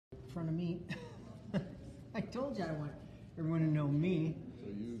front of me. I told you I want everyone to know me. So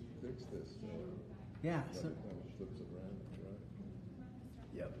you fix this. Yeah. So So, it kind of flips it around, right?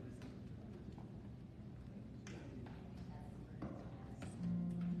 yep.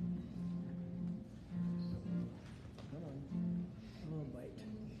 Come on. A little bite.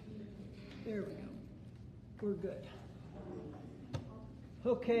 There we go. We're good.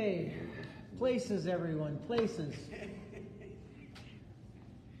 Okay. Places, everyone. Places.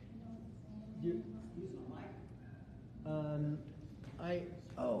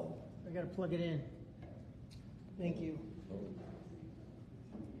 I gotta plug it in. Thank you.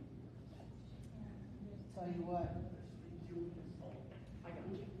 Tell you what,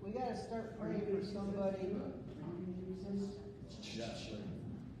 we gotta start praying for somebody.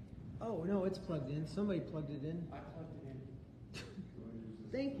 Oh no, it's plugged in. Somebody plugged it in. I plugged it in.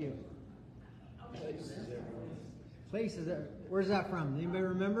 Thank you. Places everywhere. Places. Where's that from? Anybody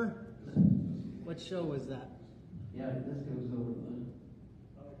remember? What show was that? Yeah, this goes over the...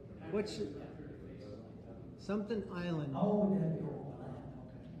 What's something Island? Oh, that'd be over the land,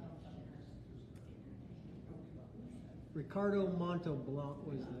 okay. Ricardo Montalban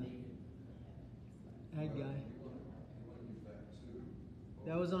was the head guy.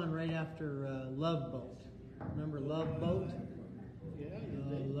 That was on right after Love Boat. Remember Love Boat? Yeah.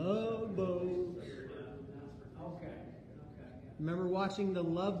 Love Boat. Okay. Remember watching the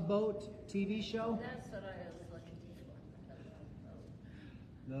Love Boat TV show? That's what I was looking for.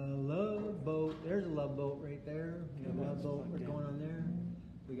 The Love Boat. There's a Love Boat right there. We got a Love Boat. We're going on there.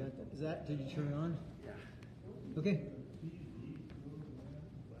 We got that. Is that? Did you turn it on? Yeah. Okay.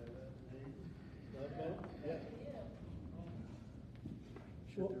 Love boat? Yeah.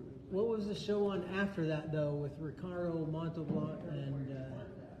 What was the show on after that though, with Ricardo Montalban and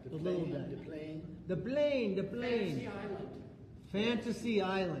the little guy? The plane. The plane. The plane. Fantasy Island. Fantasy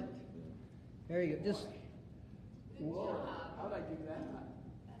Island. There you go. Just. Whoa. How'd I do that?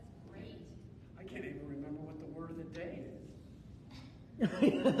 That's great. I can't even remember what the word of the day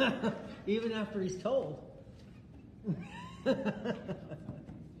is. Even after he's told.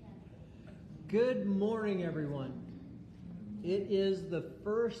 Good morning, everyone. It is the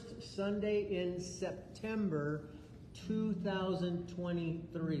first Sunday in September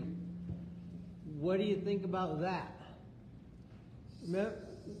 2023. What do you think about that?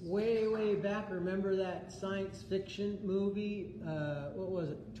 Way back, remember that science fiction movie? What was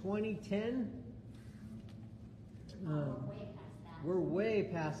it? 2010? We're way past that. We're way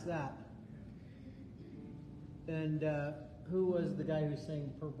past that. And who was the guy who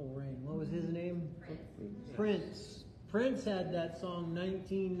sang Purple Rain? What was his name? Prince. Prince had that song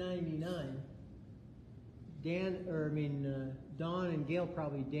 1999. Don and Gail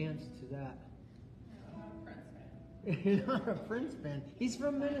probably danced to that. Prince fan. You're not a Prince fan. He's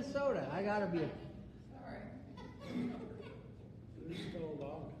from Minnesota. I gotta be a... Sorry. Who stole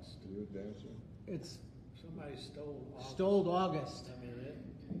August? You a dancer? It's Somebody stole August. Stole August. I mean, I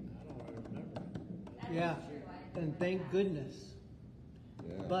don't remember. That Yeah. is true. And thank goodness.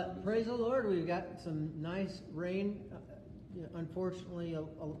 Yeah. But praise the Lord, we've got some nice rain. Unfortunately,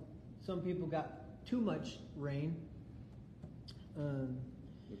 some people got too much rain.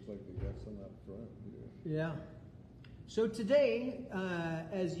 Looks like they got some up front here. Yeah. So today,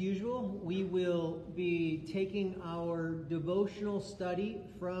 as usual, we will be taking our devotional study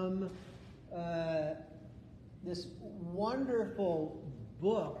from this wonderful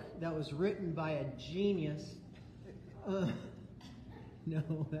book that was written by a genius.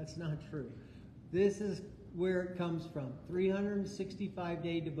 No, that's not true. This is where it comes from.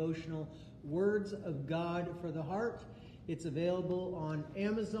 365-day devotional Words of God for the Heart. It's available on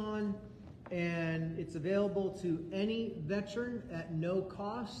Amazon, and it's available to any veteran at no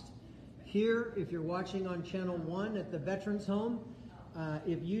cost. Here, if you're watching on Channel 1 at the Veterans Home,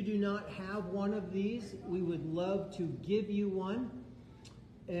 if you do not have one of these, we would love to give you one.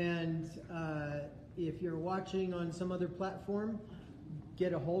 And if you're watching on some other platform,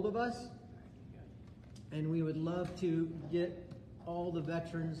 get a hold of us. And we would love to get all the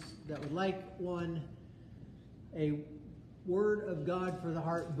veterans that would like one a Word of God for the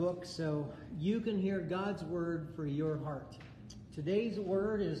Heart book so you can hear God's Word for your heart. Today's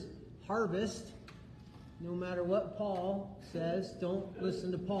word is harvest. No matter what Paul says, don't listen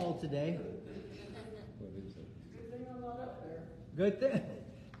to Paul today. What is it? Good thing I'm not up there. Good thing.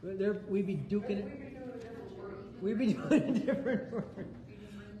 We'd be duking it. We'd be doing a different word.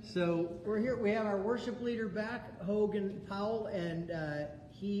 So we're here. We have our worship leader back, Hogan Powell, and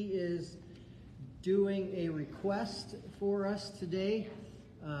he is doing a request for us today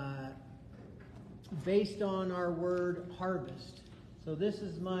based on our word harvest. So this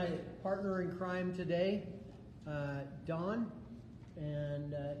is my partner in crime today, Don.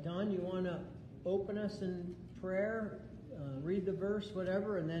 And Don, you want to open us in prayer, read the verse,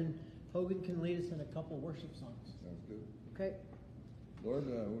 whatever, and then Hogan can lead us in a couple worship songs. Sounds good. Okay? Lord,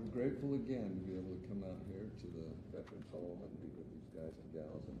 we're grateful again to be able to come out here to the Veterans Hall and be with these guys and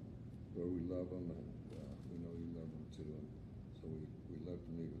gals. And Lord, we love them, and we know you love them too. And so we love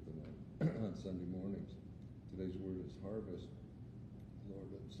to meet with them on Sunday mornings. Today's word is harvest,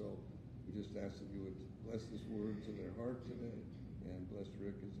 Lord. And so we just ask that you would bless this word to their heart today, and bless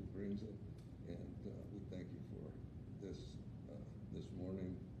Rick as he brings it. And we thank you for this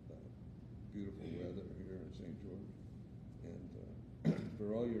morning, beautiful weather here in St. George, and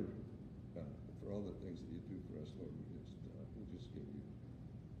for all the things that you do for us, Lord. We just give you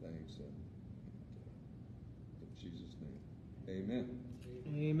thanks, and in Jesus' name, amen.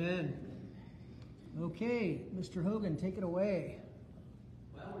 Amen. Okay, Mr. Hogan, take it away.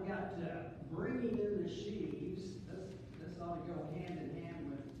 Well, we got bringing in the sheaves. This ought to go hand in hand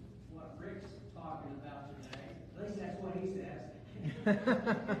with what Rick's talking about today. At least that's what he says.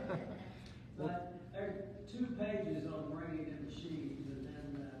 But there's 2 pages on bringing in the sheaves, and then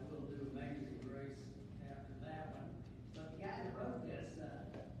we'll do Amazing Grace after that one. But the guy that wrote this,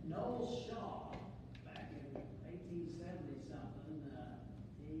 Noel Shaw, back in 1870 something,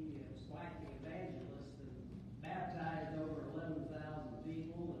 he was quite the evangelist and baptized over 11,000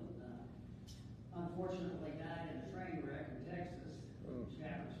 people, and unfortunately died in a train wreck in Texas, which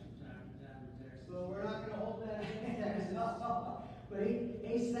happens from time to time in Texas. So we're not going to hold that against Texas. But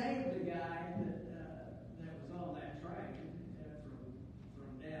he saved the guy that was on that train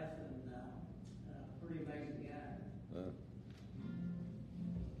from death, and pretty amazing guy.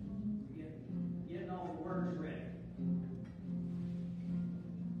 Getting all the words ready.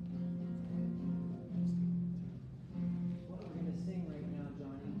 What we're going to sing right now,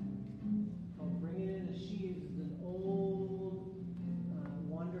 Johnny, called Bring It In the Sheaves, is an old,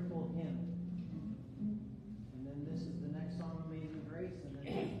 wonderful hymn. And then this is the next song, Amazing Grace, and then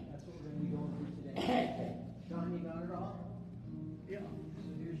that's what we're going to be going through today. John, you got it all? Yeah. So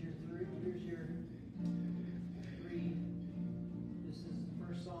here's your 3. This is the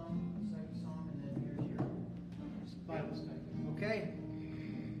first song, the second song, and then here's your Bible study. Okay?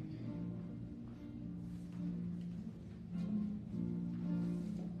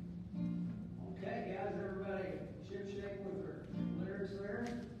 Okay, guys, everybody ship shape with their lyrics there.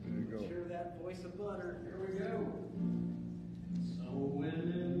 There you go. Hear that voice of butter. Here we go. Sowing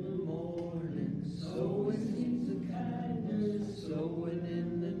in the morning, sowing seeds of kindness, sowing in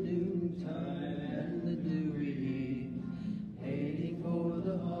the noontime and the dewy heat, waiting for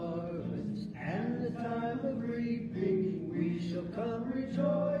the harvest and the time of reaping. We shall come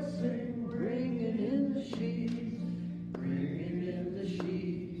rejoicing, bringing in the sheaves, bringing in the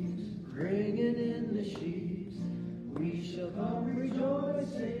sheaves, bringing in the sheaves. We shall come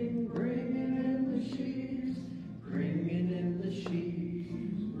rejoicing, bringing in the sheaves, bringing in the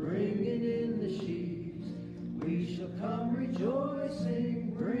sheaves, bringing in the sheaves. We shall come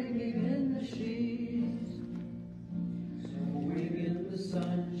rejoicing, bringing in the sheaves. Sowing in the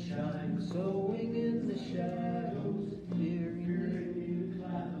sunshine, sowing in the shadows, fearing the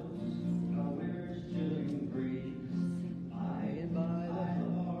clouds, a winter's chilling breeze. By and by the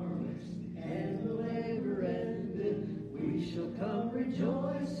harvest and the labor ended, we shall come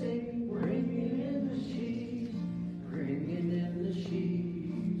rejoicing, bringing in the sheaves, bringing in the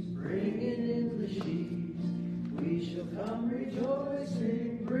sheaves, bringing in the sheaves. We shall come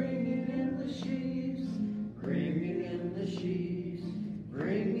rejoicing, bringing in the sheaves, bringing in the sheaves,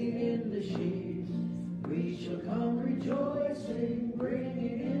 bringing in the sheaves. We shall come rejoicing,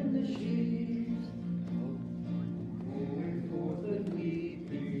 bringing in the sheaves. Going forth and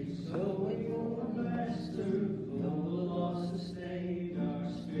weeping, sowing for the Master, though the loss sustained, our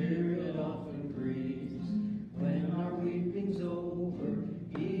spirit often grieves. When our weeping's over,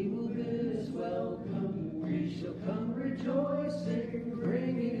 He will bid us welcome. We shall come rejoicing,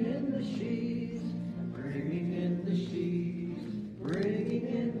 bringing in the sheaves, bringing in the sheaves, bringing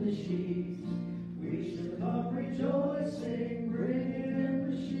in the sheaves. We shall come rejoicing, bringing in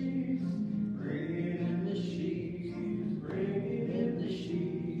the sheaves, bringing in the sheaves, bringing in the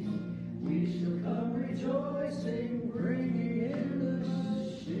sheaves. We shall come rejoicing, bringing in the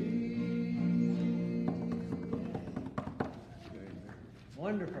sheaves.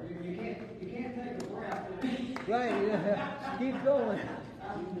 Wonderful. You can't take a breath. Right, yeah. Keep going. I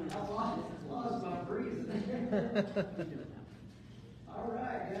lost my breathing. All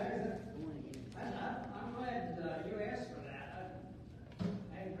right, guys. I'm glad you asked for that. I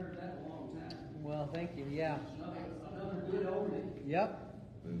hadn't heard that in a long time. Well, thank you. Yeah. Another good oldie. Yep.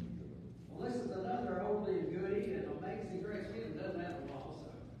 Well, this is another oldie and goodie, and Amazing Grace. We haven't done that in a while, so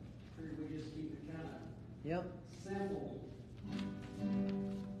I figured we just keep it kind of Yep. simple.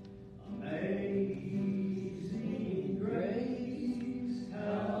 Amazing grace,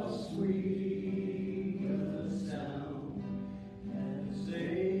 how sweet the sound that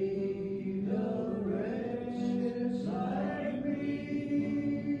saved a wretch like me.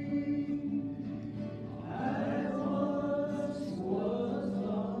 I once was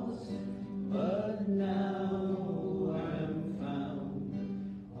lost, but now I'm found.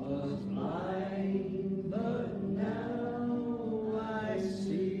 Was blind, but now I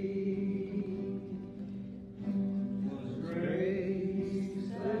see. Was grace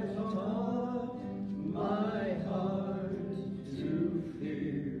that taught my heart to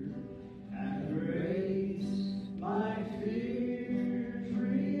fear, and grace my fears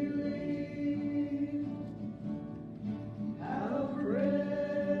relieved. How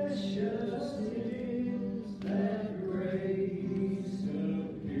precious is that grace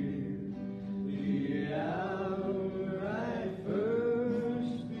appeared the hour I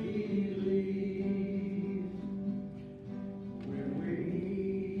first believed. When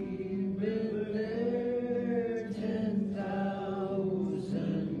we've been there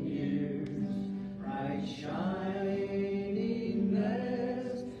 10,000 years, bright shining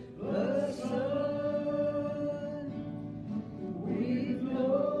as the sun, we've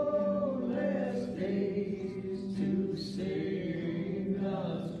no less days to sing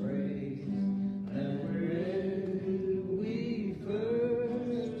God's praise than when we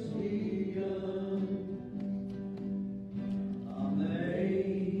first begun.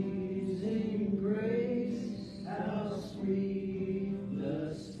 Amazing grace, how sweet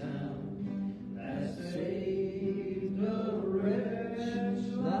the sound that saved a wretch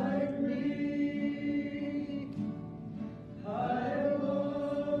like me. I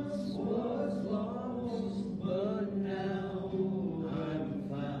once was lost, but now I'm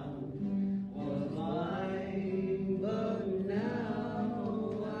found. Was blind, but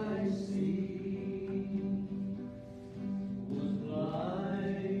now I see. Was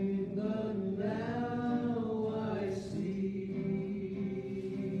blind, but now I see.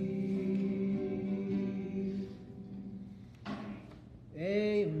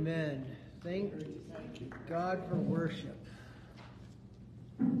 Amen. Thank God for worship.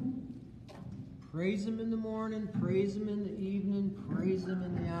 Praise Him in the morning, praise Him in the evening, praise Him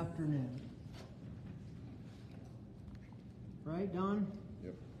in the afternoon. Right, Don?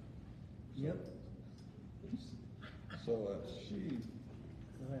 Yep. Yep. So a sheet,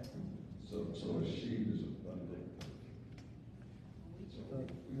 Go ahead. so a sheet is a bundle. So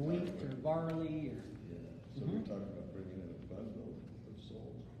Wheat or barley or. Yeah, so we're talking about bringing in a bundle of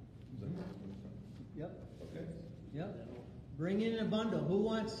souls. Is that what we're talking Yep. about? Okay. Yep. Bring in a bundle. Who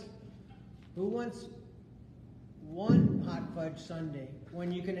wants one hot fudge sundae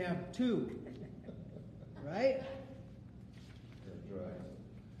when you can have two? Right? That's right.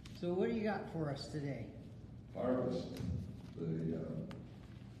 So what do you got for us today? Harvest.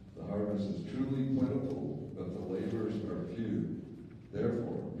 The harvest is truly plentiful, but the laborers are few.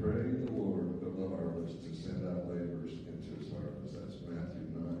 Therefore, pray the Lord of the harvest to send out laborers into his harvest. That's Matthew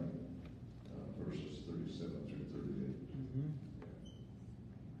 9, verses 37 through 38.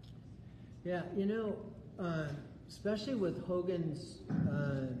 Yeah, especially with Hogan's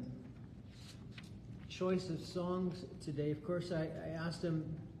choice of songs today. Of course, I asked him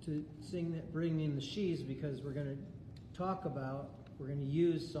to sing that, bring in the sheaves, because we're going to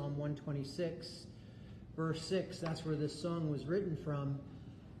use Psalm 126, verse 6. That's where this song was written from.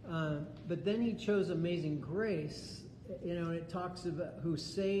 But then he chose Amazing Grace, and it talks about who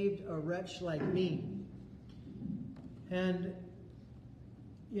saved a wretch like me. And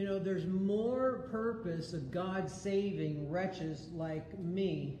there's more purpose of God saving wretches like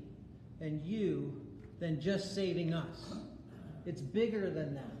me and you than just saving us. It's bigger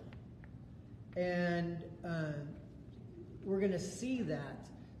than that. And we're going to see that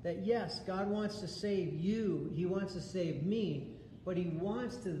yes, God wants to save you. He wants to save me. But He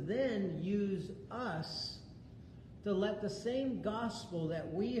wants to then use us to let the same gospel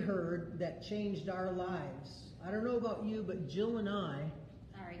that we heard that changed our lives. I don't know about you, but Jill and I,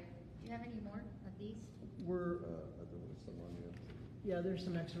 Sorry. Do you have any more of these? were, I think it's the one you have to. yeah, there's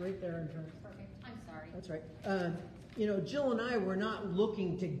some extra right there in front. Perfect. I'm sorry. That's right. Jill and I were not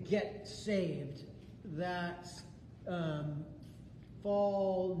looking to get saved that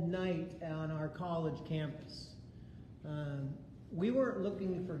fall night on our college campus. We weren't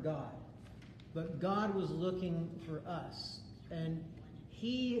looking for God, but God was looking for us, and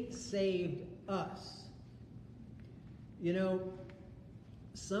He saved us.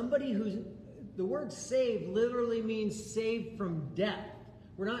 somebody who's, the word saved literally means saved from death.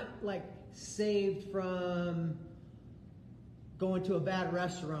 We're not like saved from going to a bad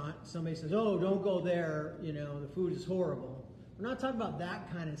restaurant. Somebody says, oh, don't go there, the food is horrible. We're not talking about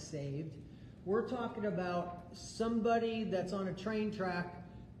that kind of saved. We're talking about somebody that's on a train track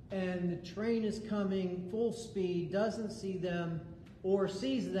and the train is coming full speed, doesn't see them, or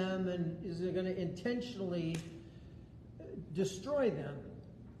sees them and is going to intentionally destroy them.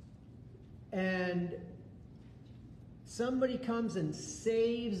 And somebody comes and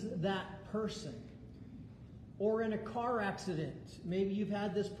saves that person. Or in a car accident, maybe you've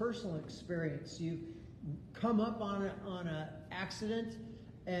had this personal experience. You've come up on an accident,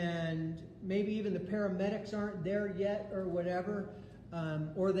 and maybe even the paramedics aren't there yet, or whatever,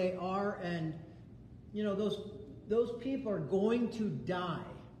 or they are, and those people are going to die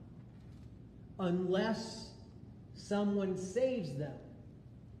unless someone saves them.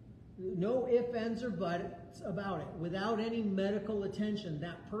 No ifs, ands, or buts about it. Without any medical attention,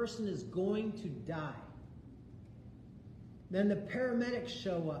 that person is going to die. Then the paramedics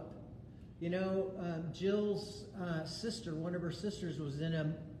show up. Jill's sister, one of her sisters, was in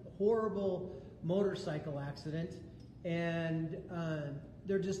a horrible motorcycle accident, and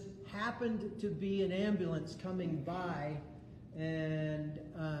there just happened to be an ambulance coming by, and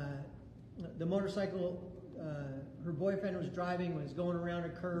the motorcycle, her boyfriend was driving, was going around a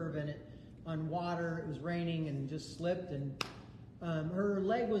curve, and on water, it was raining, and just slipped, and her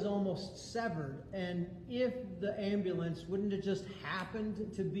leg was almost severed. And if the ambulance wouldn't have just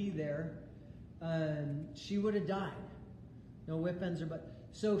happened to be there, she would have died. No whip ends or but.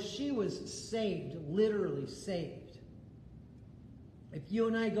 So she was saved, literally saved. If you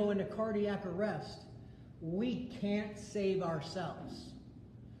and I go into cardiac arrest, we can't save ourselves.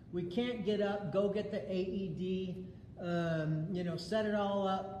 We can't get up, go get the AED, set it all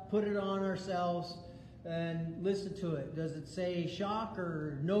up, put it on ourselves, and listen to it. Does it say shock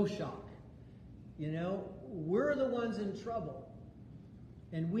or no shock? We're the ones in trouble.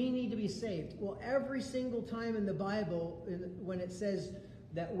 And we need to be saved. Well, every single time in the Bible, when it says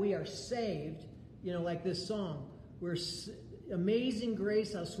that we are saved, like this song, we're amazing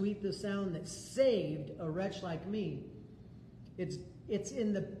grace, how sweet the sound that saved a wretch like me. It's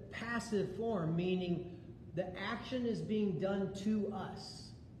in the passive form, meaning the action is being done to us.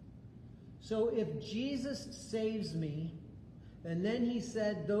 So if Jesus saves me, and then he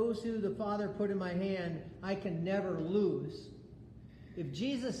said, those who the Father put in my hand, I can never lose. If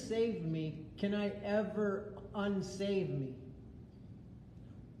Jesus saved me, can I ever unsave me?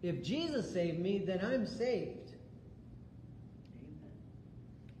 If Jesus saved me, then I'm saved. Amen.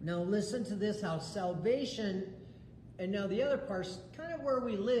 Now listen to this, how salvation, and now the other part's kind of where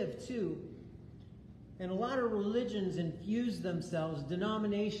we live too. And a lot of religions infuse themselves,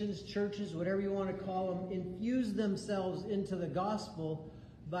 denominations, churches, whatever you want to call them, infuse themselves into the gospel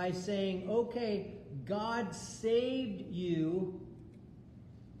by saying, okay, God saved you,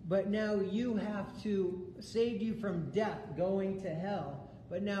 but now you have to, saved you from death, going to hell,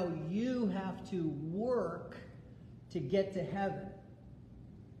 but now you have to work to get to heaven.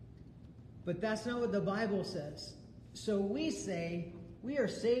 But that's not what the Bible says. So we say, we are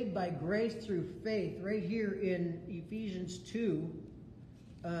saved by grace through faith. Right here in Ephesians 2,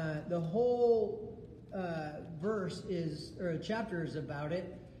 the whole verse is, or chapter is about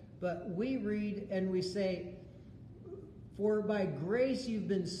it. But we read and we say, for by grace you've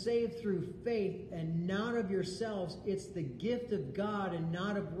been saved through faith, and not of yourselves. It's the gift of God and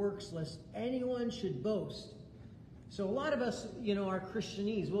not of works, lest anyone should boast. So a lot of us, are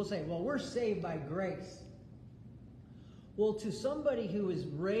Christianese. We'll say, well, we're saved by grace. Well, to somebody who is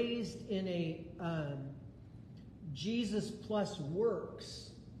raised in a Jesus plus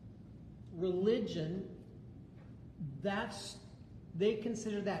works religion, they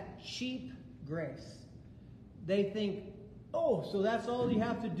consider that cheap grace. They think, oh, so that's all you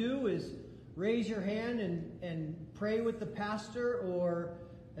have to do is raise your hand and pray with the pastor, or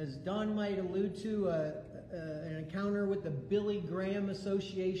as Don might allude to, an encounter with the Billy Graham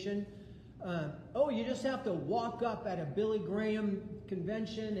Association. You just have to walk up at a Billy Graham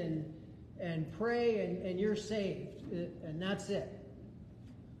convention and pray and you're saved, and that's it.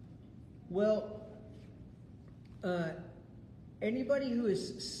 Well, anybody who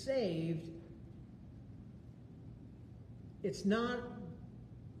is saved, it's not,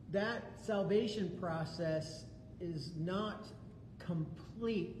 that salvation process is not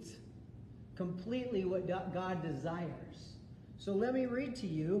completely what God desires. So let me read to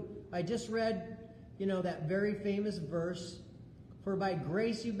you. I just read, that very famous verse, For by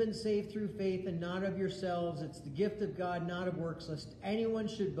grace you've been saved through faith, and not of yourselves. It's the gift of God, not of works, lest anyone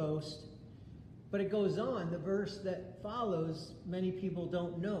should boast. But it goes on, the verse that follows, many people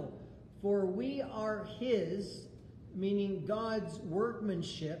don't know. For we are his, meaning God's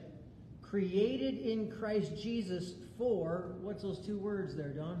workmanship, created in Christ Jesus for, what's those two words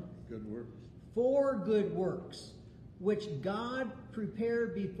there, Don? Good works. For good works, which God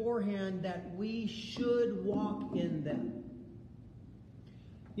prepared beforehand that we should walk in them.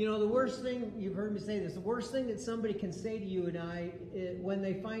 You know, the worst thing, you've heard me say this, the worst thing that somebody can say to you and I, when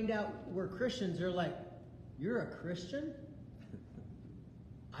they find out we're Christians, they're like, "You're a Christian?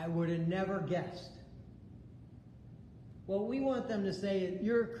 I would have never guessed." Well, we want them to say,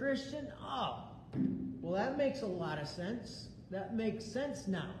 "You're a Christian? Oh, well, that makes a lot of sense. That makes sense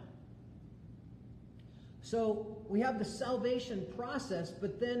now." So we have the salvation process,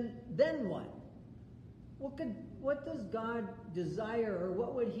 but then what? What does God desire, or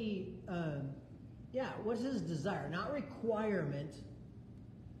what would he, what's his desire? Not requirement,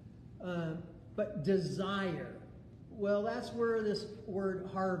 but desire. Well, that's where this word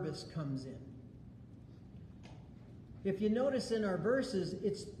harvest comes in. If you notice in our verses,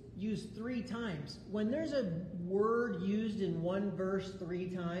 it's used 3 times. When there's a word used in one verse 3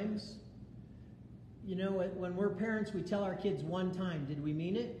 times, you know, when we're parents, we tell our kids one time, did we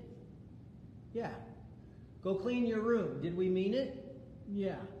mean it? Yeah. Go clean your room. Did we mean it?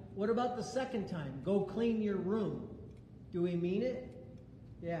 Yeah. What about the second time? Go clean your room. Do we mean it?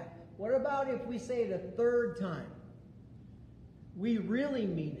 Yeah. What about if we say the third time? We really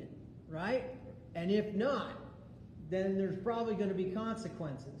mean it, right? And if not, then there's probably going to be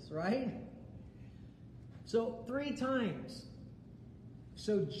consequences, right? So 3 times.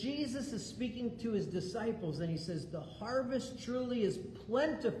 So Jesus is speaking to his disciples and he says, the harvest truly is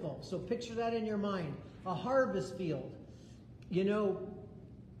plentiful. So picture that in your mind. A harvest field. You know,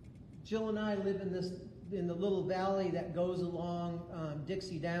 Jill and I live in the little valley that goes along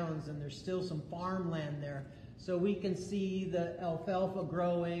Dixie Downs, and there's still some farmland there. So we can see the alfalfa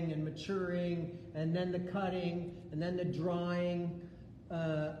growing and maturing, and then the cutting, and then the drying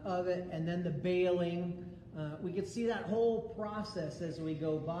of it, and then the baling. We can see that whole process as we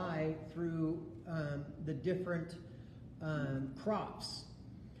go by through the different crops.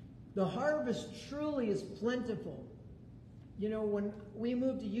 The harvest truly is plentiful. You know, when we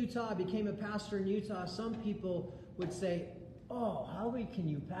moved to Utah, I became a pastor in Utah, some people would say, "Oh, how can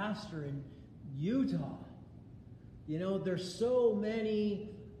you pastor in Utah? You know, there's so many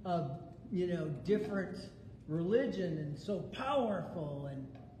different religion and so powerful."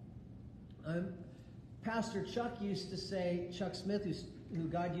 And Pastor Chuck used to say, Chuck Smith, who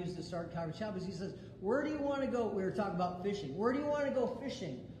God used to start Calvary Chapels, he says, "Where do you want to go?" We were talking about fishing. "Where do you want to go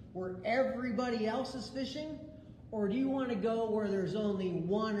fishing? Where everybody else is fishing? Or do you want to go where there's only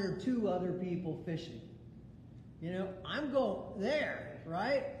 1 or 2 other people fishing?" You know, I'm going there,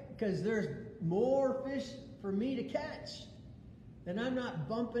 right? Because there's more fish for me to catch. And I'm not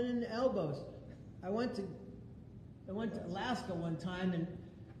bumping into elbows. I went to Alaska one time, and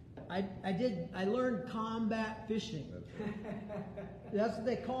I learned combat fishing. That's what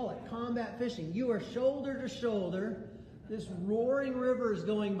they call it, combat fishing. You are shoulder to shoulder. This roaring river is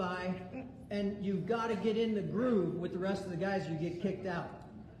going by, and you've got to get in the groove with the rest of the guys or you get kicked out.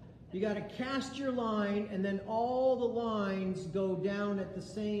 You got to cast your line, and then all the lines go down at the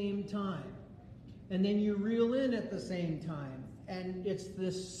same time. And then you reel in at the same time. And it's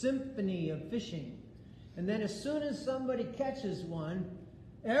this symphony of fishing. And then as soon as somebody catches one,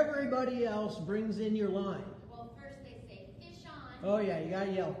 everybody else brings in your line. Well, first they say, "Fish on." Oh yeah, you got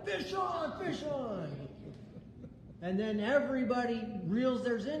to yell, "Fish on, fish on." And then everybody reels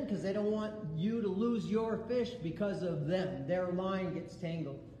theirs in because they don't want you to lose your fish because of them. Their line gets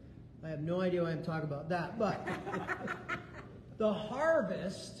tangled. I have no idea why I'm talking about that. But the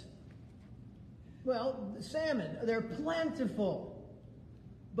harvest, well, salmon, they're plentiful.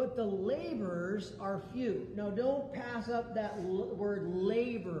 But the laborers are few. Now, don't pass up that word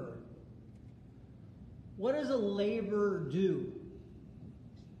laborer. What does a laborer do?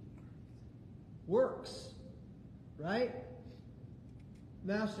 Works. Right?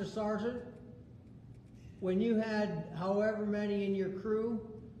 Master Sergeant, when you had however many in your crew,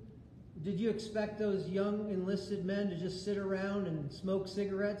 did you expect those young enlisted men to just sit around and smoke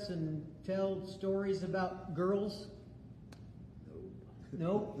cigarettes and tell stories about girls?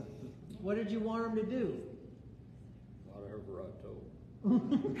 Nope. What did you want them to do? Whatever I told.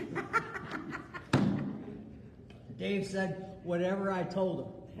 Dave said, "Whatever I told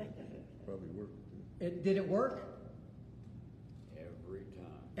them." Probably worked. Did it work?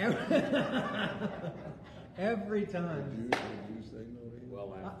 Every time. Every time. Did you say no to him?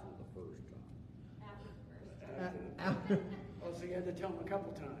 Well, after the first time. After the first. Oh, so you had to tell him a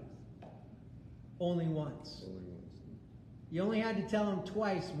couple times. Only once. Only once. You only had to tell him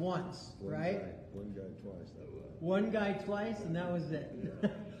twice once, right? One guy twice. That was. One guy twice, and that was it.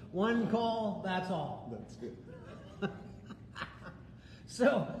 One call, that's all. That's good.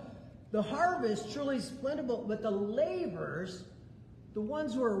 So, the harvest truly is plentiful, but the laborers, the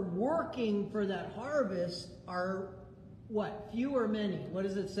ones who are working for that harvest, are what? Few or many? What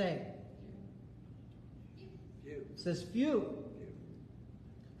does it say? You. It says few.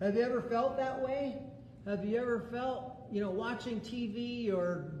 Have you ever felt that way? Have you ever felt, watching TV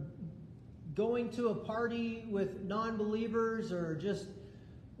or going to a party with non-believers or just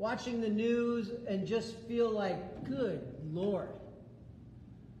watching the news and just feel like, good Lord,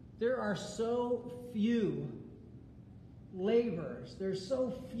 there are so few laborers. There's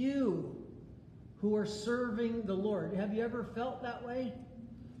so few who are serving the Lord. Have you ever felt that way?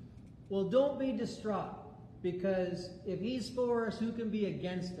 Well, don't be distraught, because if He's for us, who can be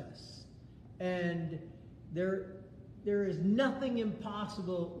against us? And there is nothing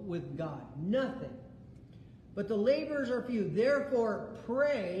impossible with God. Nothing. But the laborers are few. Therefore,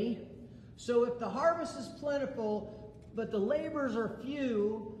 pray. So if the harvest is plentiful, but the laborers are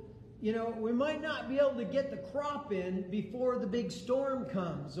few, we might not be able to get the crop in before the big storm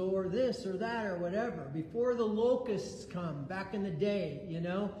comes, or this or that or whatever, before the locusts come back in the day,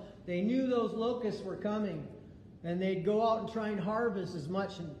 They knew those locusts were coming, and they'd go out and try and harvest as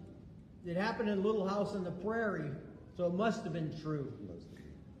much. And it happened in a little house on the prairie, so it must have been true.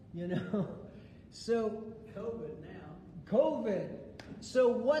 So COVID now. COVID. So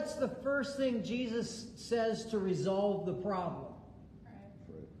what's the first thing Jesus says to resolve the problem?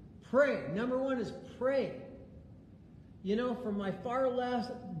 Pray. Number one is pray. From my far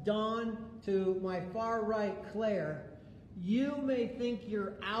left, Don, to my far right, Claire, you may think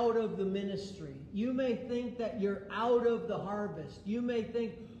you're out of the ministry. You may think that you're out of the harvest. You may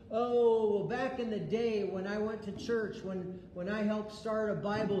think, oh, well, back in the day when I went to church, when I helped start a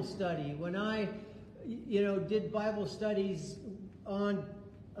Bible study, when I, did Bible studies on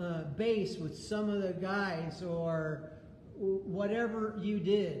base with some of the guys, or whatever you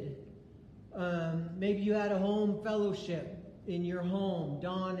did. Maybe you had a home fellowship in your home.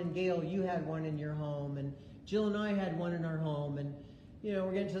 Don and Gail, you had one in your home, and Jill and I had one in our home, and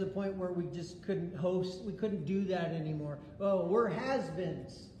we're getting to the point where we just couldn't host. We couldn't do that anymore. Oh, we're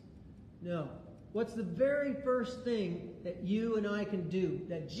has-beens. No. What's the very first thing that you and I can do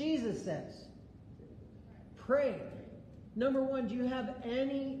that Jesus says? Pray. Number one, do you have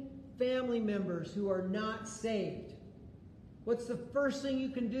any family members who are not saved? What's the first thing you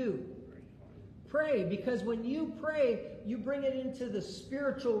can do? Pray, because when you pray, you bring it into the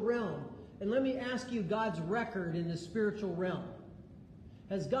spiritual realm. And let me ask you God's record in the spiritual realm.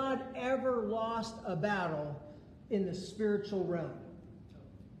 Has God ever lost a battle in the spiritual realm?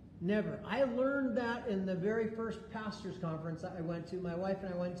 Never. I learned that in the very first pastors' conference I went to. My wife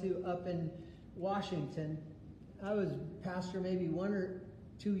and I went to up in Washington. I was pastor maybe 1 or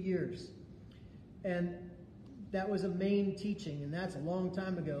 2 years. And that was a main teaching, and that's a long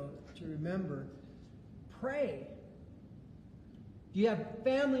time ago to remember. Pray. Do you have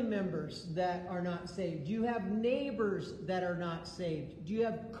family members that are not saved? Do you have neighbors that are not saved? Do you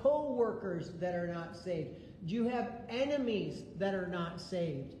have co-workers that are not saved? Do you have enemies that are not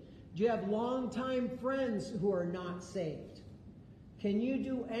saved? Do you have longtime friends who are not saved? Can you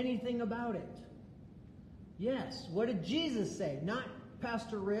do anything about it? Yes. What did Jesus say? Not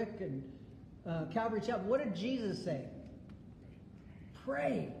Pastor Rick and Calvary Chapel. What did Jesus say?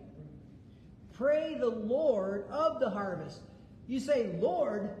 Pray. Pray the Lord of the harvest. You say,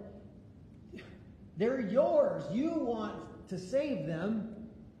 Lord, they're yours. You want to save them.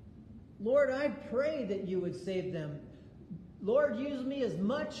 Lord, I pray that you would save them. Lord, use me as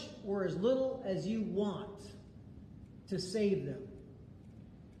much or as little as you want to save them.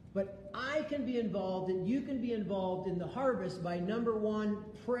 But I can be involved and you can be involved in the harvest by, number one,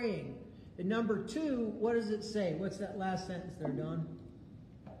 praying. And number two, what does it say? What's that last sentence there, Don?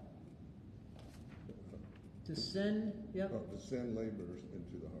 To send, yep. To send laborers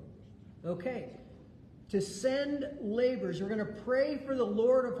into the harvest. Okay. To send laborers. We're going to pray for the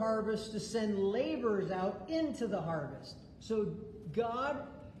Lord of harvest to send laborers out into the harvest. So, God,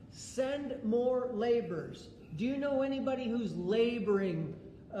 send more laborers. Do you know anybody who's laboring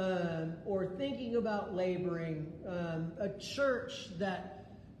or thinking about laboring? A church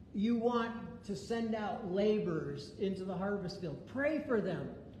that you want to send out laborers into the harvest field? Pray for them.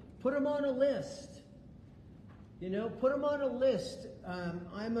 Put them on a list. You know, put them on a list.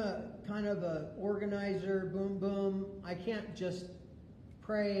 I'm a kind of a organizer, boom, boom. I can't just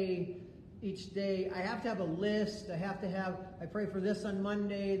pray each day. I have to have a list. I pray for this on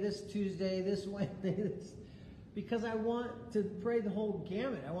Monday, this Tuesday, this Wednesday, because I want to pray the whole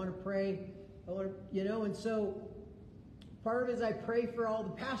gamut. I want to pray, and so part of it is I pray for all the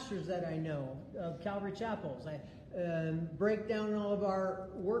pastors that I know of Calvary Chapels. I break down all of our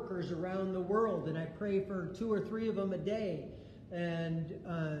workers around the world, and I pray for 2 or 3 of them a day, and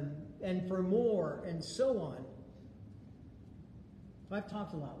for more, and so on. I've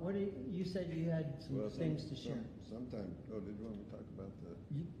talked a lot. You said you had some things to share. Sometimes. Oh, did you want me to talk about the?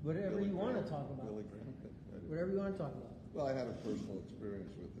 Whatever you want to talk about. Billy Graham. Whatever you want to talk about. Well, I had a personal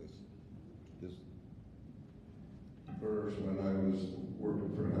experience with this verse when I was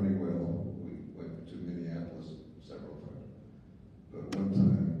working for Honeywell. We went to Minneapolis several times, but one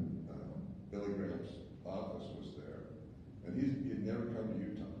time Billy Graham's office was there, and he'd never come to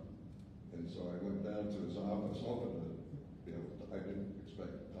Utah, and so I went down to his office hoping to be able to. I didn't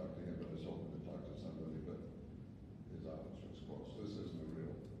expect to talk to him, but I was hoping to talk to somebody, but his office was closed. This isn't a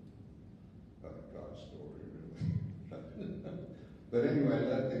real God story, really. But anyway,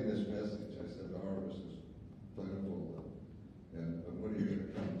 I left him this message. I said, the harvest is plentiful, and when are you going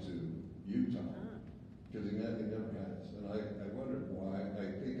to come to Utah? Because he never has. And I wondered why.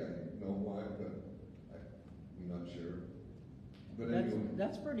 I think I know why, but I'm not sure. But anyway.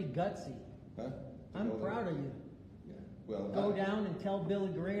 That's pretty gutsy. Huh? I'm proud of you. Yeah. Well, Go down and tell Billy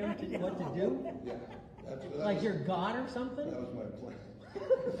Graham what to do? Yeah. Like you're God or something? That was my plan.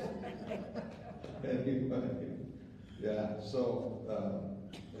 Anyway. Yeah, so,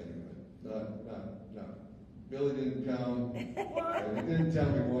 anyway, no. Billy didn't come. And he didn't tell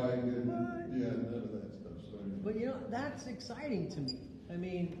me why he didn't. Yeah, none of that stuff. So anyway. But that's exciting to me. I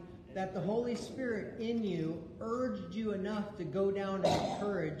mean, that the Holy Spirit in you urged you enough to go down and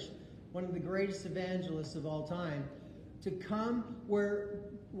encourage one of the greatest evangelists of all time to come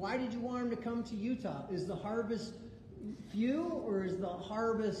why did you want him to come to Utah? Is the harvest few or is the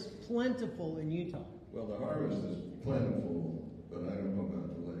harvest plentiful in Utah? Well, the harvest is plentiful, but I don't know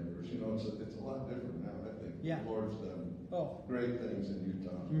about the laborers. It's a lot different now, I think. Yeah. The Lord's done great things in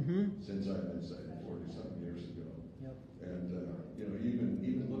Utah since I've been saved 40-something years ago. Yep. And,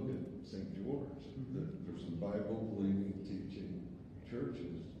 even look at St. George. There's some Bible-believing, teaching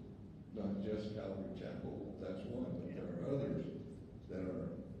churches, not just Calvary Chapel. That's one, but there are others that are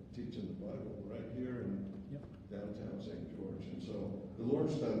teaching the Bible right here in downtown St. George. And so the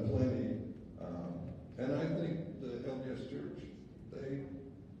Lord's done plenty. And I think the LDS Church, they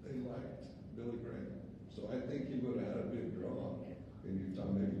liked Billy Graham. So I think he would have had a big draw in Utah,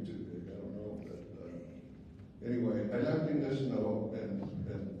 maybe too big, I don't know. But anyway, I left him this note and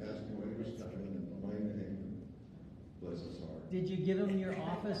asked him when he was coming and my name, bless his heart. Did you give him your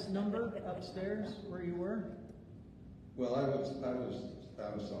office number upstairs where you were? Well, I was out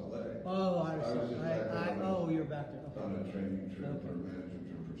of Salt Lake. Oh, you're back there. Okay. On a training trip or a management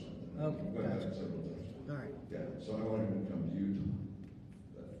trip or something. Okay, Went out gotcha. several times. All right. Yeah, so I wanted him to come to Utah.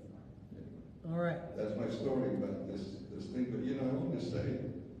 But anyway, All right. that's my story about this thing. But I want to say,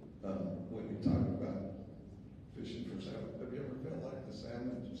 when you talk about fishing for salmon, have you ever felt like the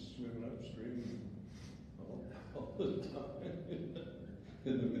salmon just swimming upstream all the time?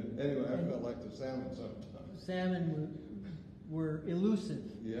 Anyway, I felt like the salmon sometimes. Salmon were elusive.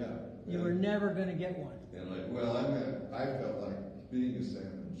 Yeah. You were never going to get one. And I felt like being a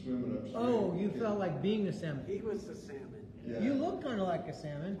salmon, swimming upstream. Oh, you felt like being a salmon. He was the salmon. Yeah. You look kind of like a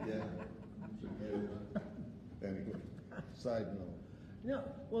salmon. Yeah. Anyway, side note. No,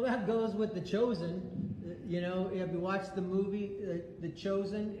 well, that goes with The Chosen. Have you watched the movie, The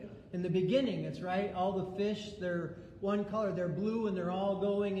Chosen? Yeah. In the beginning, it's right. All the fish, they're one color. They're blue, and they're all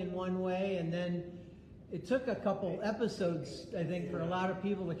going in one way. And then it took a couple episodes, I think, for a lot of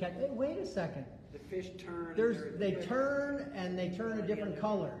people to catch. Hey, wait a second. The fish turn. They turn a different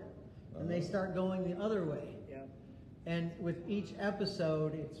color, and they start going the other way. Yeah. And with each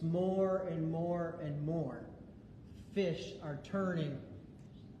episode, it's more and more and more fish are turning.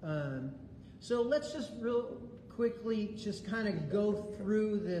 So let's just real quickly just kind of go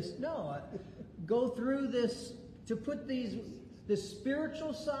through this. Go through this to put the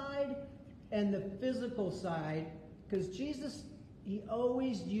spiritual side and the physical side, because Jesus, he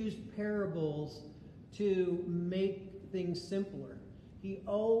always used parables to make things simpler. He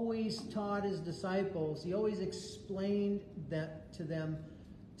always taught his disciples, he always explained that to them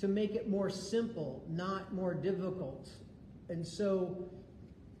to make it more simple, not more difficult. And so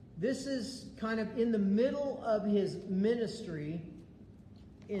this is kind of in the middle of his ministry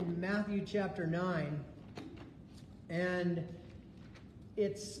in Matthew chapter 9. And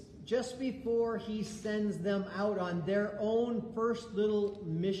it's just before he sends them out on their own first little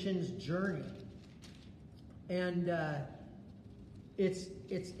missions journey. And it's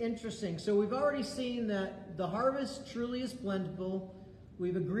interesting. So we've already seen that the harvest truly is plentiful.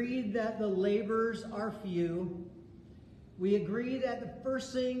 We've agreed that the laborers are few. We agree that the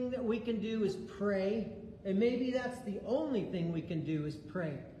first thing that we can do is pray. And maybe that's the only thing we can do is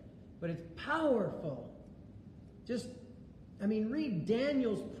pray. But it's powerful. Read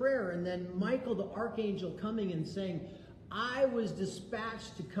Daniel's prayer and then Michael the archangel coming and saying, I was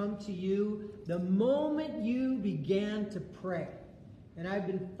dispatched to come to you the moment you began to pray. And I've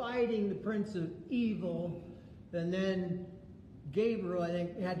been fighting the prince of evil. And then Gabriel, I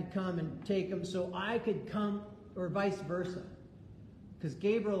think, had to come and take him so I could come, or vice versa. Because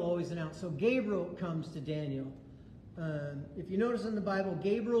Gabriel always announced. So Gabriel comes to Daniel. If you notice in the Bible,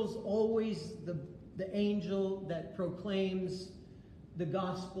 Gabriel's always the angel that proclaims the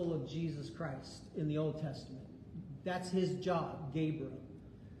gospel of Jesus Christ in the Old Testament. That's his job, Gabriel.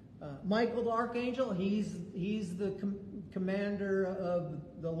 Michael the archangel, he's the commander of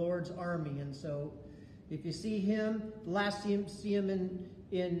the Lord's army. And so if you see him, last you see him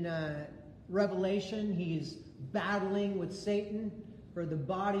in Revelation, he's battling with Satan for the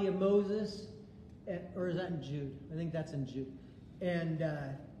body of Moses. Or is that in Jude? I think that's in Jude. And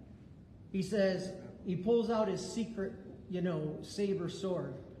he says, he pulls out his secret, saber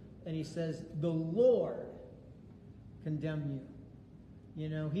sword. And he says, the Lord condemn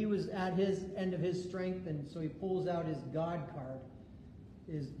you. He was at his end of his strength, and so he pulls out his God card,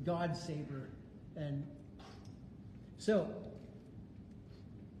 his God saber. And so,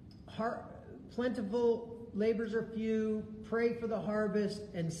 plentiful, labors are few, pray for the harvest,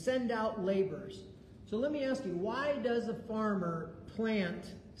 and send out laborers. So let me ask you, why does a farmer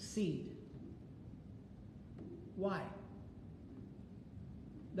plant seed? Why?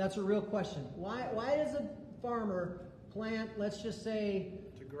 That's a real question. Why does a farmer plant, let's just say,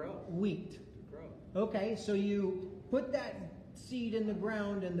 To grow. Wheat? To grow. Okay, so you put that seed in the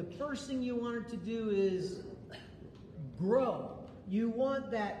ground, and the first thing you want it to do is grow. You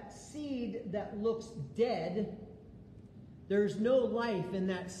want that seed that looks dead. There's no life in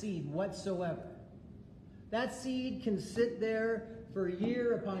that seed whatsoever. That seed can sit there for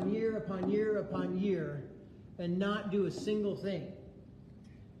year upon year upon year upon year and not do a single thing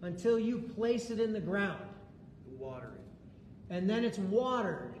until you place it in the ground. Water it. And then it's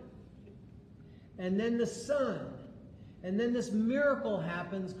watered. And then the sun. And then this miracle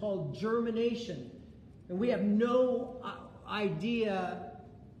happens called germination. And we have no idea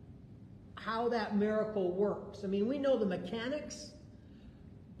how that miracle works. We know the mechanics,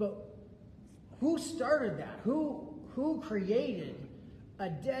 but who started that? Who created a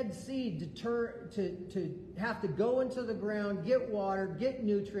dead seed to have to go into the ground, get water, get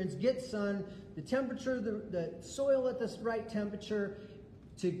nutrients, get sun, the temperature, the soil at this right temperature,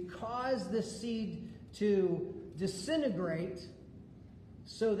 to cause the seed to disintegrate,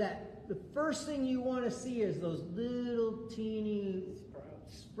 so that the first thing you want to see is those little teeny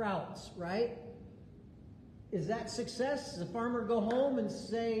sprouts, right? Is that success? Does the farmer go home and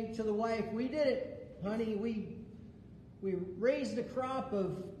say to the wife, we did it, honey, we raised a crop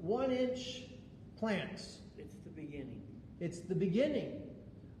of 1-inch plants. It's the beginning. It's the beginning.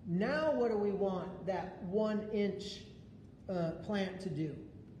 Now what do we want that 1-inch plant to do?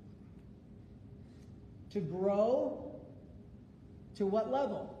 To grow to what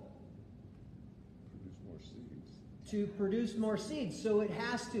level? Produce more seeds. To produce more seeds. So it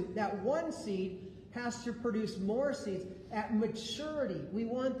has to, that one seed has to produce more seeds. At maturity, we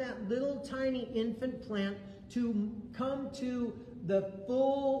want that little tiny infant plant to come to the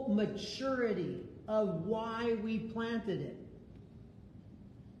full maturity of why we planted it.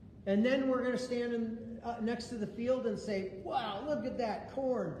 And then we're going to stand next to the field and say, wow, look at that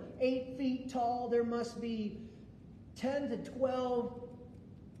corn, 8 feet tall. There must be 10 to 12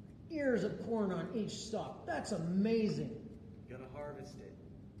 ears of corn on each stalk. That's amazing. You gotta harvest it.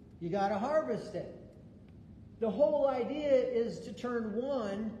 You got to harvest it. The whole idea is to turn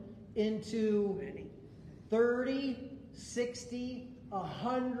one into Many. 30, 60,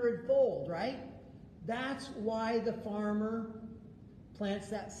 100-fold, right? That's why the farmer plants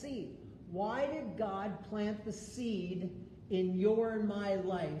that seed. Why did God plant the seed in your and my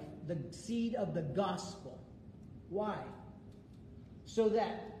life, the seed of the gospel? Why? So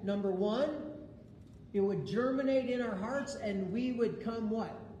that, number one, it would germinate in our hearts and we would come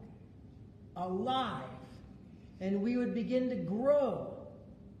what? Alive. And we would begin to grow.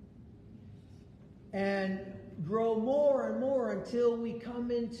 And grow more and more until we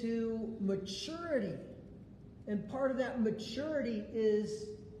come into maturity. And part of that maturity is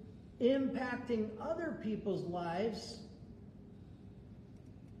impacting other people's lives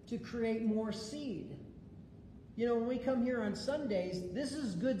to create more seed. You know, when we come here on Sundays, this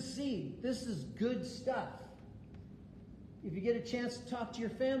is good seed. This is good stuff. If you get a chance to talk to your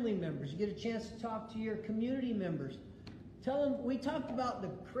family members, you get a chance to talk to your community members, tell them, we talked about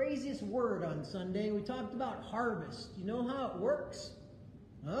the craziest word on Sunday. We talked about harvest. You know how it works?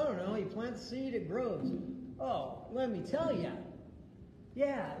 I don't know. You plant the seed, it grows. Oh, let me tell you.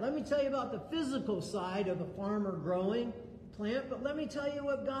 Yeah, let me tell you about the physical side of a farmer growing plant, but let me tell you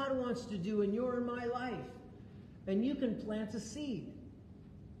what God wants to do in your and my life. And you can plant a seed.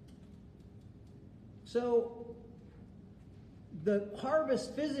 So, the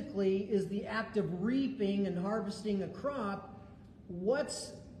harvest physically is the act of reaping and harvesting a crop.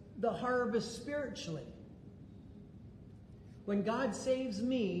 What's the harvest spiritually? When God saves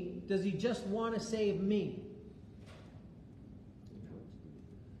me, does he just want to save me?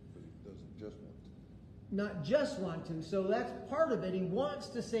 But he doesn't just want to. Not just want to. So that's part of it. He wants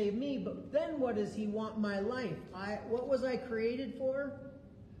to save me, but then what does he want my life? What was I created for?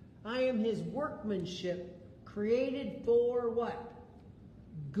 I am his workmanship, created for what?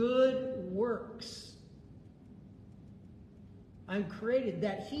 Good works. I'm created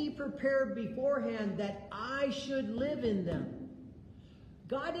that he prepared beforehand that I should live in them.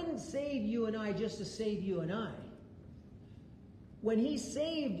 God didn't save you and I just to save you and I. When he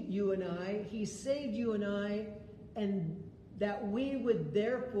saved you and I, he saved you and I, and that we would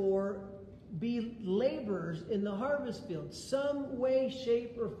therefore be laborers in the harvest field, some way,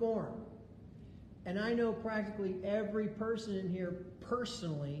 shape, or form. And I know practically every person in here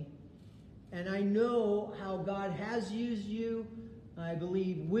personally, and I know how God has used you, I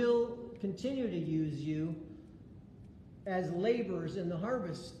believe will continue to use you as laborers in the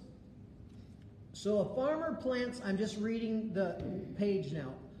harvest. So a farmer plants, I'm just reading the page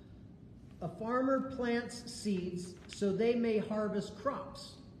now. A farmer plants seeds so they may harvest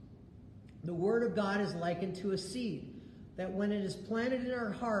crops. The word of God is likened to a seed, that when it is planted in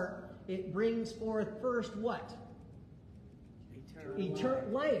our heart, it brings forth first what? Eternal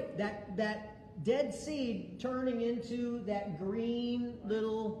life. That dead seed turning into that green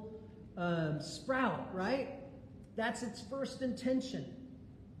little sprout, right? That's its first intention.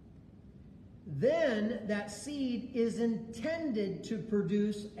 Then that seed is intended to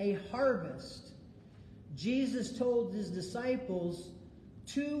produce a harvest. Jesus told his disciples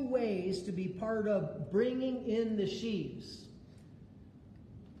 2 ways to be part of bringing in the sheaves.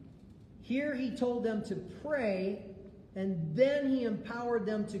 Here he told them to pray, and then he empowered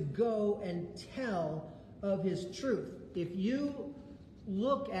them to go and tell of his truth. If you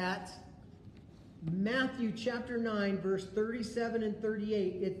look at Matthew chapter 9, verse 37 and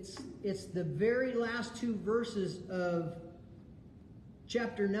 38, it's the very last 2 verses of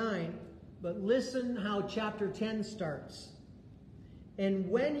chapter 9, but listen how chapter 10 starts. And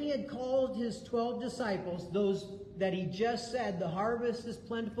when he had called his 12 disciples, those that he just said, the harvest is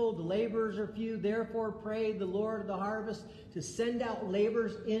plentiful, the laborers are few, therefore pray the Lord of the harvest to send out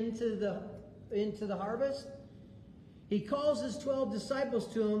laborers into the harvest. He calls his 12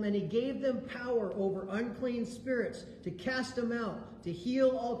 disciples to him, and he gave them power over unclean spirits to cast them out, to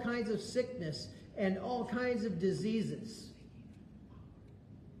heal all kinds of sickness and all kinds of diseases.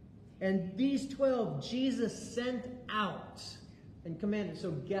 And these 12 Jesus sent out and commanded.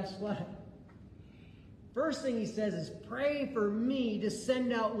 So guess what? First thing he says is, pray for me to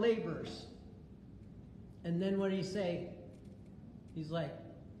send out laborers. And then what did he say? He's like,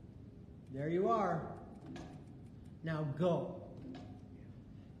 there you are. Now go.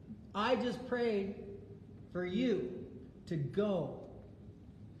 I just prayed for you to go.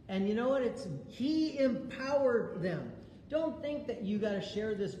 And you know what? He empowered them. Don't think that you got to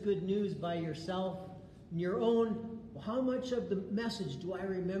share this good news by yourself, your own. Well, how much of the message do I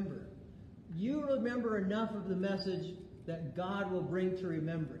remember? You remember enough of the message that God will bring to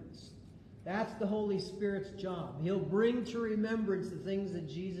remembrance. That's the Holy Spirit's job. He'll bring to remembrance the things that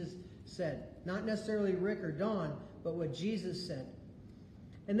Jesus said. Not necessarily Rick or Don, but what Jesus said.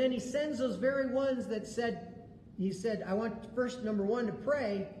 And then he sends those very ones that said, he said, I want first, number 1, to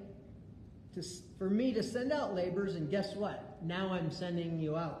pray for me to send out laborers. And guess what? Now I'm sending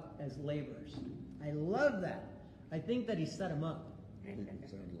you out as laborers. I love that. I think that he set them up. It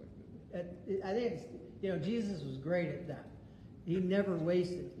sounded like I think it's, Jesus was great at that. He never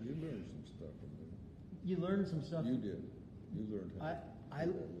wasted. You learned some stuff from him. You learned some stuff. You did. You learned how to do that a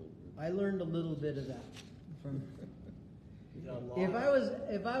little bit. I learned a little bit of that from.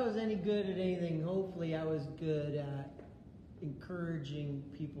 If I was any good at anything, hopefully I was good at encouraging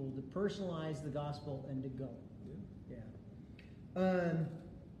people to personalize the gospel and to go.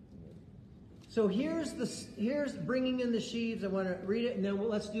 So here's bringing in the sheaves. I want to read it, and then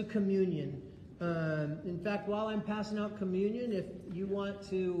let's do communion. In fact, while I'm passing out communion, if you want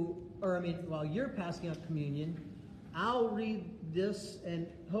to, while you're passing out communion, I'll read this. And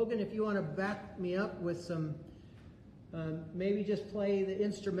Hogan, if you want to back me up with some, maybe just play the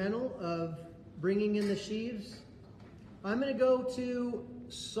instrumental of bringing in the sheaves. I'm going to go to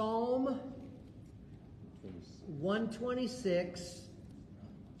Psalm 126.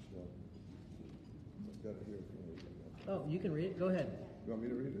 Oh, you can read it. Go ahead. You want me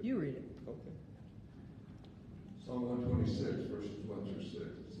to read it? You read it. Okay. Psalm 126, verses 1 through 6.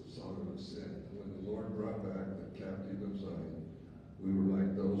 It's a song of ascent. When the Lord brought back the captive of Zion, we were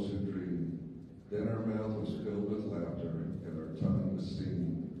like those who dream. Then our mouth was filled with laughter, and our tongue was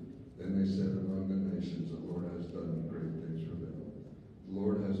singing. Then they said among the nations, the Lord has done great things for them. The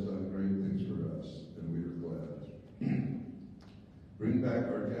Lord has done great things for us, and we are glad. Bring back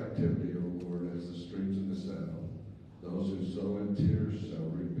our captivity, O Lord, as the streams in the south. Those who sow in tears shall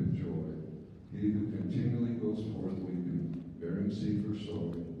reap in joy. He who continually goes forth weeping, bearing seed for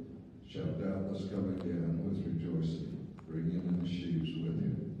sowing, shall doubtless come again with rejoicing, bringing in the sheaves with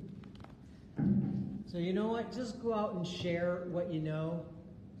him. So you know what? Just go out and share what you know.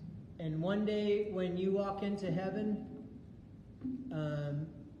 And one day when you walk into heaven,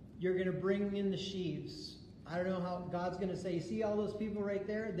 you're going to bring in the sheaves. I don't know how God's going to say, you see all those people right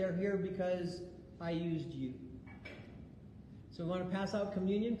there? They're here because I used you. So we want to pass out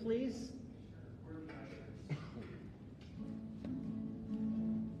communion, please.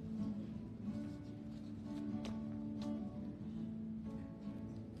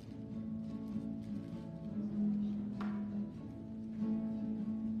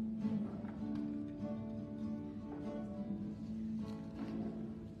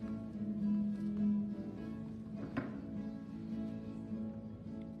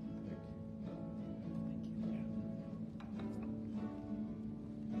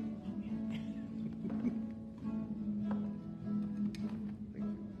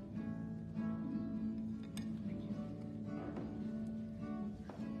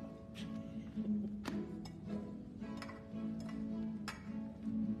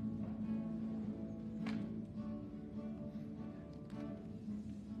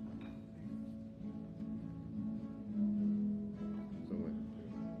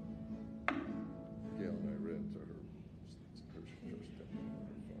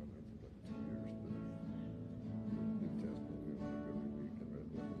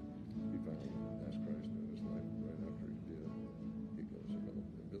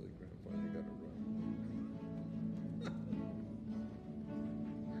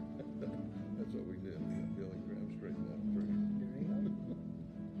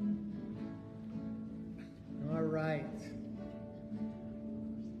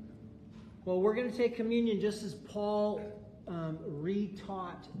 Well, we're going to take communion just as Paul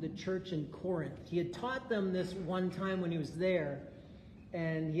retaught the church in Corinth. He had taught them this one time when he was there,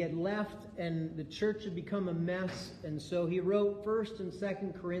 and he had left, and the church had become a mess. And so he wrote 1st and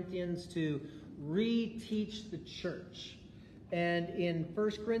 2nd Corinthians to reteach the church. And in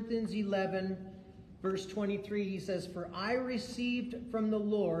 1 Corinthians 11, verse 23, he says, "For I received from the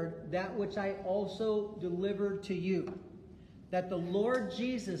Lord that which I also delivered to you, that the Lord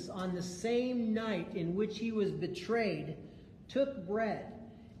Jesus, on the same night in which he was betrayed, took bread,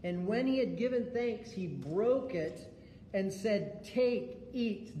 and when he had given thanks, he broke it and said, 'Take,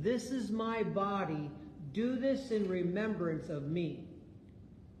 eat, this is my body. Do this in remembrance of me.'"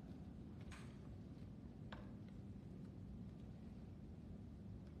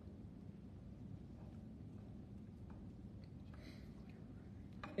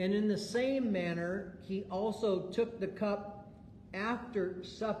 And in the same manner, he also took the cup after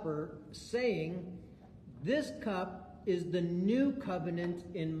supper, saying, "This cup is the new covenant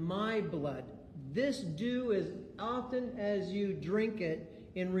in my blood. This do as often as you drink it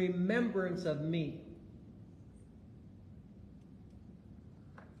in remembrance of me."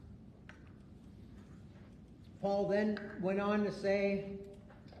 Paul then went on to say,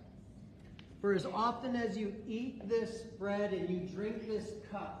 "For as often as you eat this bread and you drink this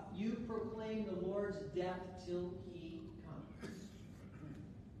cup, you proclaim the Lord's death till he comes."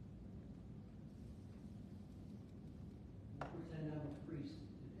 I'll pretend I'm a priest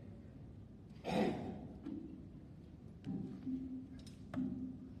today.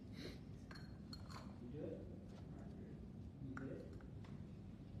 You do it? You did it?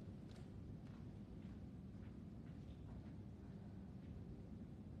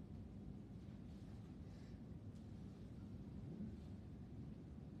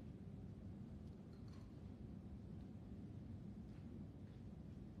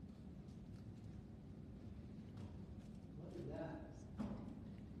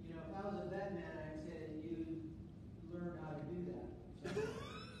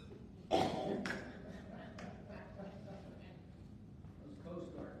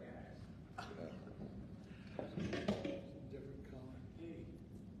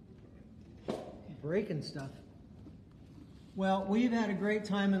 breaking stuff. Well, we've had a great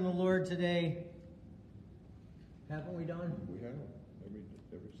time in the Lord today. Haven't we, Don? We have,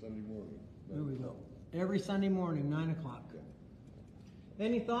 every Sunday morning. There we go. Every Sunday morning, 9 o'clock. Yeah.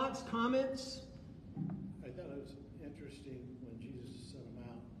 Any thoughts, comments? I thought it was interesting when Jesus sent them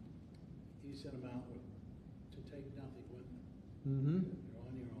out. He sent them out to take nothing with them. Mm-hmm. You're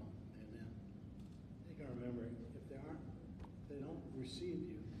on your own. And then they can remember, if they don't receive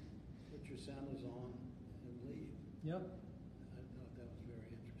you, put your sandals on and leave. Yep. I thought that was very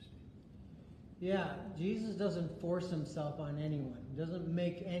interesting. Yeah, Jesus doesn't force himself on anyone. Doesn't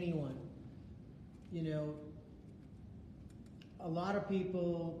make anyone. You know, a lot of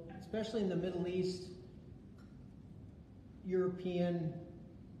people, especially in the Middle East, European,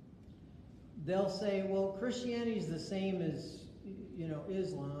 they'll say, well, Christianity is the same as, you know,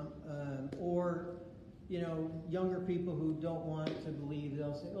 Islam, or, you know, younger people who don't want to believe,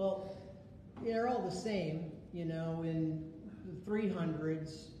 they'll say, well, they're all the same. You know, in the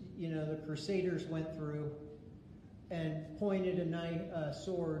 300s, you know, the Crusaders went through and pointed a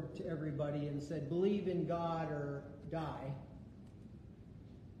sword to everybody and said, believe in God or die.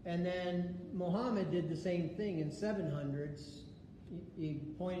 And then Muhammad did the same thing in 700s. He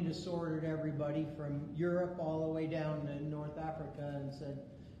pointed a sword at everybody from Europe all the way down to North Africa and said,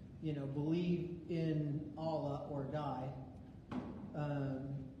 you know, believe in Allah or die.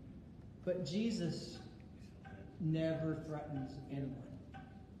 But Jesus never threatens anyone.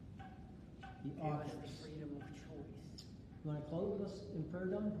 He offers freedom of choice. You want to close us in prayer,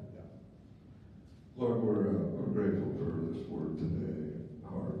 Don? Yeah. Lord, we're grateful for this word today,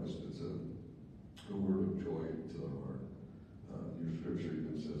 harvest. It's a word of joy to the heart. Your scripture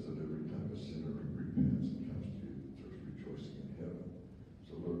even says that every time a sinner repents and comes to you, there's rejoicing in heaven.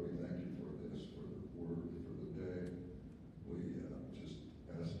 So Lord, we thank you for this, for the word, for the day. We just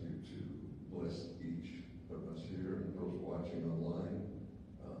ask you to bless each of us here and those watching online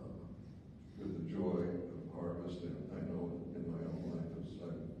with the joy of harvest. And I know in my own life, as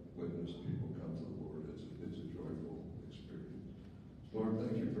I've witnessed people come to the Lord, it's a joyful experience. Lord,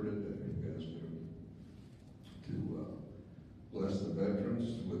 thank you for today. We ask you to bless the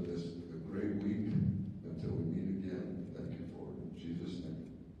veterans with this a great week until we meet again. Thank you for it. In Jesus'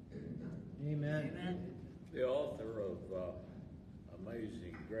 name, amen. Amen. Amen. The author of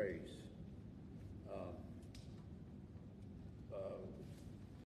Amazing Grace